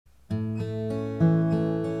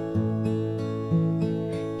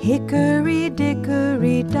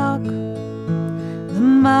Hickory-dickory-dock, the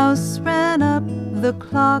mouse ran up the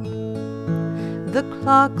clock. The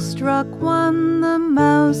clock struck 1, the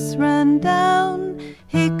mouse ran down.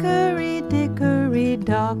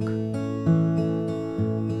 Hickory-dickory-dock.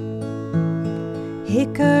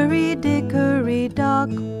 Hickory-dickory-dock,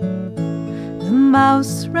 the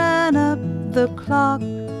mouse ran up the clock.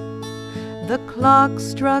 The clock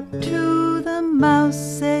struck 2, the mouse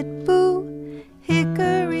said boo.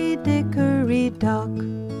 Hickory-dickory-dock.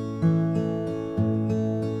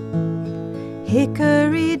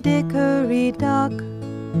 Hickory-dickory-dock,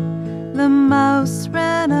 the mouse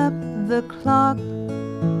ran up the clock.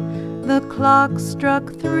 The clock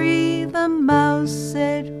struck 3, the mouse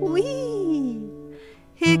said wee.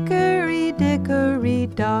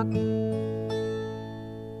 Hickory-dickory-dock.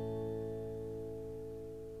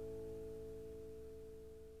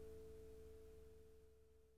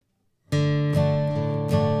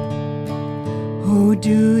 Oh,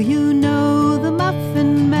 do you know the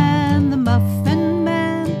Muffin Man, the Muffin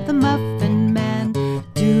Man, the Muffin Man?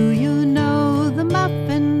 Do you know the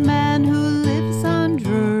Muffin Man who lives on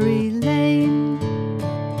Drury Lane?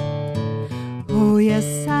 Oh,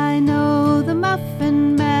 yes, I know the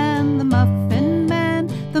Muffin Man, the Muffin Man,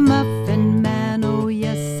 the Muffin Man. Oh,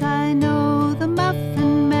 yes, I know the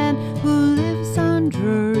Muffin Man who lives on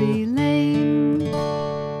Drury Lane.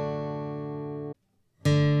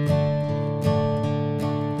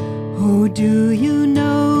 Oh, do you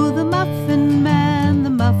know